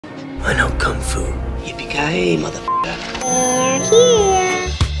I know Kung Fu. Yippee-ki-yay, motherfucker. They're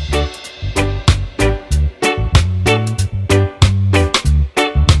here.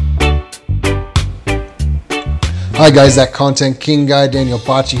 Hi guys, that Content King guy, Daniel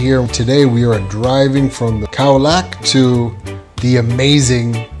Pachi here. Today we are driving from the Khao Lak to the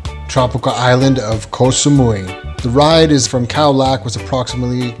amazing tropical island of Koh Samui. The ride is from Khao Lak, was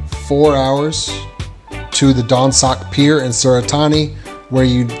approximately 4 hours to the Donsak pier in Seatran, where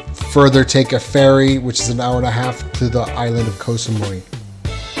you further take a ferry, which is an hour and a half to the island of Koh Samui.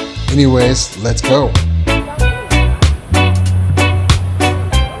 Anyways, let's go.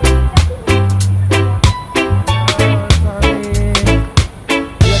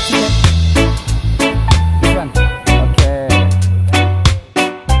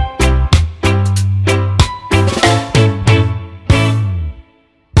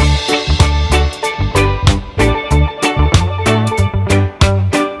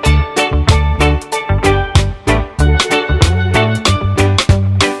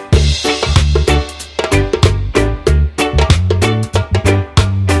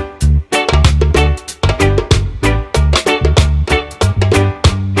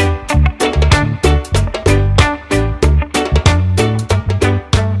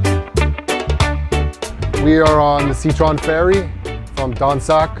 We are on the Seatran ferry from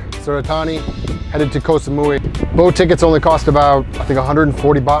Donsak, Seatran, headed to Koh Samui. Boat tickets only cost about, I think,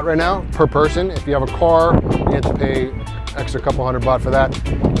 140 baht right now per person. If you have a car, you have to pay extra couple hundred baht for that.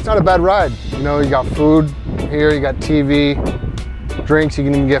 It's not a bad ride. You know, you got food here, you got TV, drinks, you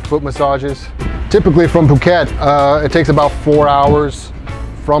can even get foot massages. Typically from Phuket, it takes about 4 hours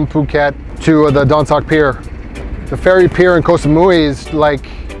from Phuket to the Donsak pier. The ferry pier in Koh Samui is like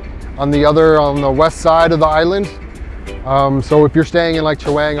on the west side of the island. So if you're staying in like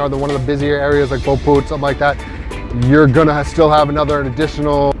Chaweng or one of the busier areas like Boput, something like that, you're gonna still have an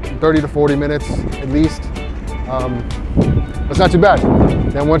additional 30 to 40 minutes at least. That's not too bad.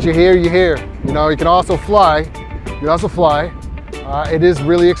 Then once you're here, you're here. You know, you can also fly. It is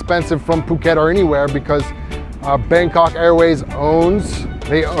really expensive from Phuket or anywhere because Bangkok Airways own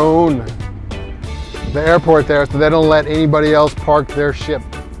the airport there, so they don't let anybody else park their ship.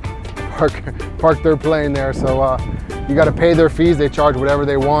 Park their plane there, so you got to pay their fees. They charge whatever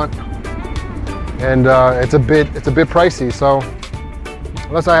they want, and it's a bit pricey. So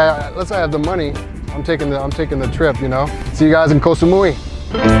unless I have the money, I'm taking the trip. You know. See you guys in Koh Samui.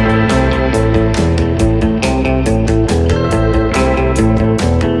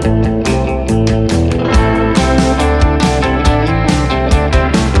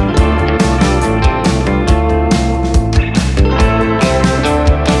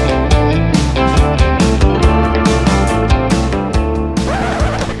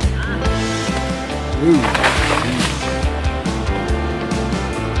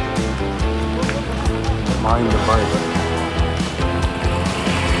 Mind the bike.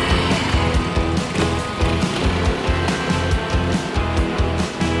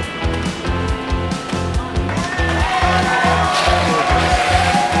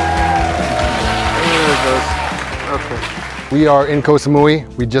 Okay. We are in Koh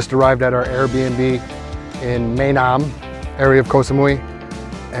Samui. We just arrived at our Airbnb in Mae Nam area of Koh Samui.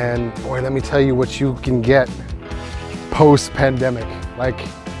 And boy, let me tell you what you can get post-pandemic. Like,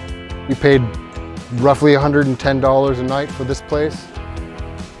 we paid roughly $110 a night for this place,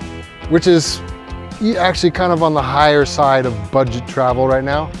 which is actually kind of on the higher side of budget travel right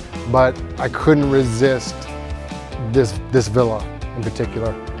now, but I couldn't resist this villa in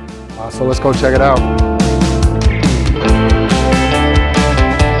particular. So let's go check it out.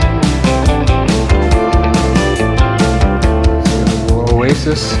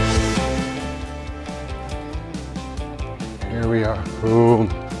 Oasis. Here we are. Boom.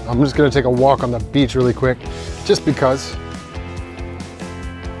 I'm just gonna take a walk on the beach really quick, just because.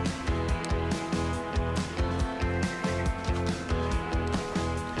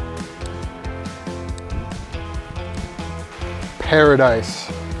 Paradise.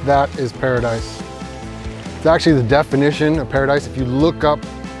 That is paradise. It's actually the definition of paradise if you look up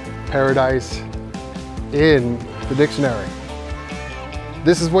paradise in the dictionary.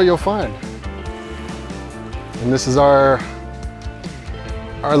 This is what you'll find. And this is our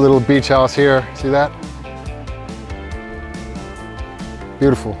little beach house here. See that?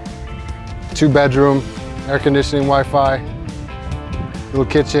 Beautiful. 2-bedroom, air conditioning, Wi-Fi, little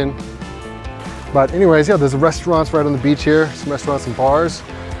kitchen. But anyways, yeah, there's restaurants right on the beach here. Some restaurants and bars.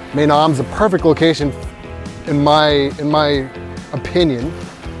 Mae Nam's a perfect location, in my opinion.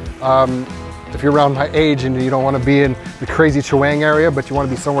 If you're around my age and you don't want to be in the crazy Chaweng area, but you want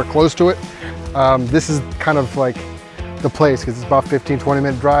to be somewhere close to it, this is kind of like the place because it's about 15-20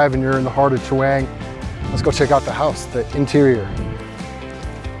 minute drive and you're in the heart of Chaweng. Let's go check out the house, the interior.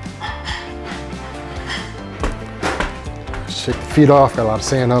 Shake the feet off, got a lot of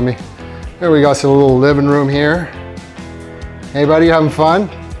sand on me. There we go, so a little living room here. Hey buddy, you having fun?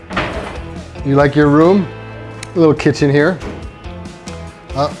 You like your room? A little kitchen here.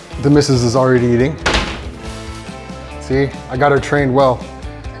 The missus is already eating. See, I got her trained well.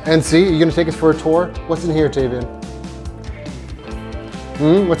 And see, you gonna take us for a tour? What's in here, Tavian?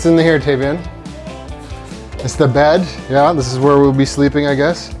 What's in here, Tavian? It's the bed. Yeah, this is where we'll be sleeping, I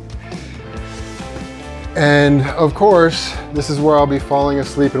guess. And of course, this is where I'll be falling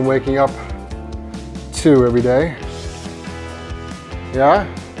asleep and waking up to every day. Yeah?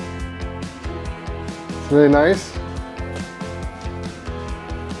 It's really nice.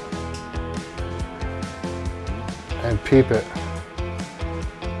 And peep it.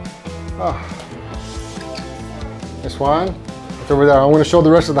 Oh. This one, it's over there. I'm gonna show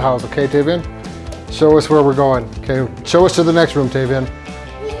the rest of the house, okay, Tavian? Show us where we're going. Okay, show us to the next room, Tavian.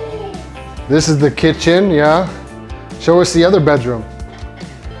 This is the kitchen, yeah. Show us the other bedroom.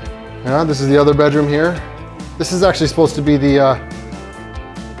 Yeah, this is the other bedroom here. This is actually supposed to be the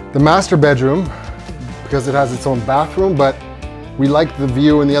master bedroom because it has its own bathroom, but we liked the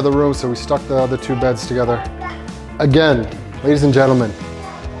view in the other room, so we stuck the other two beds together. Again, ladies and gentlemen,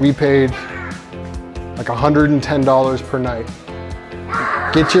 we paid like $110 per night.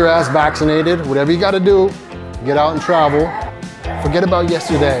 Get your ass vaccinated, whatever you gotta do, get out and travel. Forget about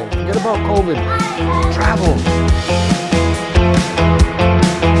yesterday, forget about COVID, travel.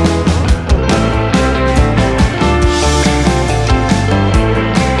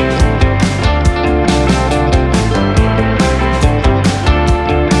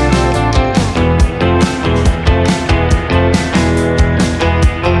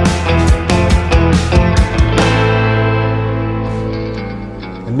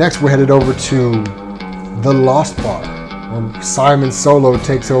 Next, we're headed over to the Lost Bar, where Simon Solo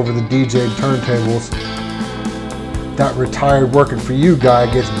takes over the DJ turntables. That retired working for you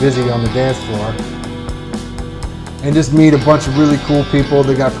guy gets busy on the dance floor. And just meet a bunch of really cool people.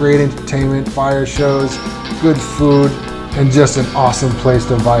 They got great entertainment, fire shows, good food, and just an awesome place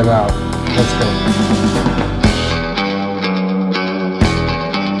to vibe out. Let's go.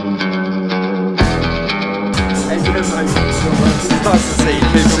 Nice to see you.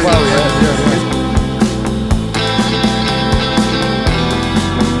 Well, yeah.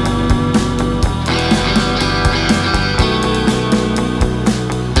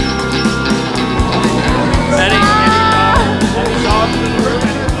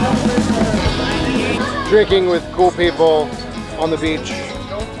 Drinking with cool people on the beach.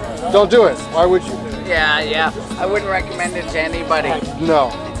 Don't do it. Why would you? Yeah. I wouldn't recommend it to anybody.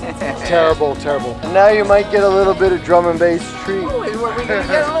 No. Terrible, terrible. And now you might get a little bit of drum and bass treat. Are we gonna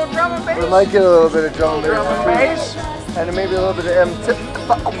get a little drum and bass? We might get a little bit of drum and bass Drum and treat. And maybe a little bit of MC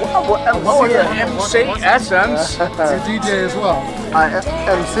Essence. He's a DJ as well.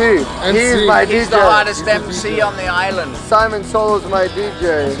 MC. He's my DJ. He's the hottest MC on the island. Simon Solo's my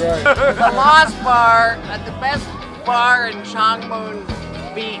DJ. The Lost Bar, the best bar in Changmun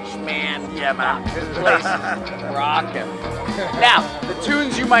Beach, man. Yeah, man. This place is rocking. Now, the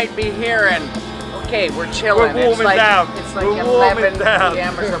tunes you might be hearing, okay, we're chilling. We're warming down. It's like We're 11 down.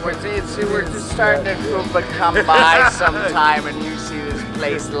 p.m. or something. We're just starting to come by sometime and you see this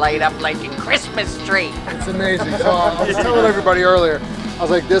place light up like a Christmas tree. It's amazing. So I was telling everybody earlier, I was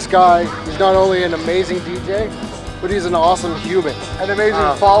like, this guy, he's not only an amazing DJ, but he's an awesome human. An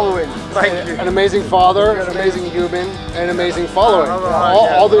amazing following. Thank you. An amazing father, an amazing human, and an amazing following.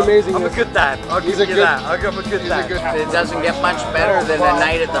 All the amazingness. I'm a good dad. I'll give you that. I'm a good dad. It doesn't get much better than a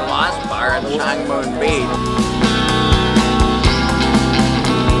night at the Lost Bar in Changmun Beach.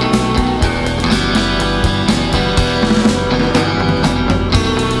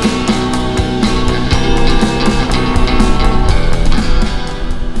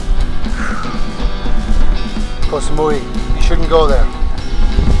 Koh Samui, you shouldn't go there.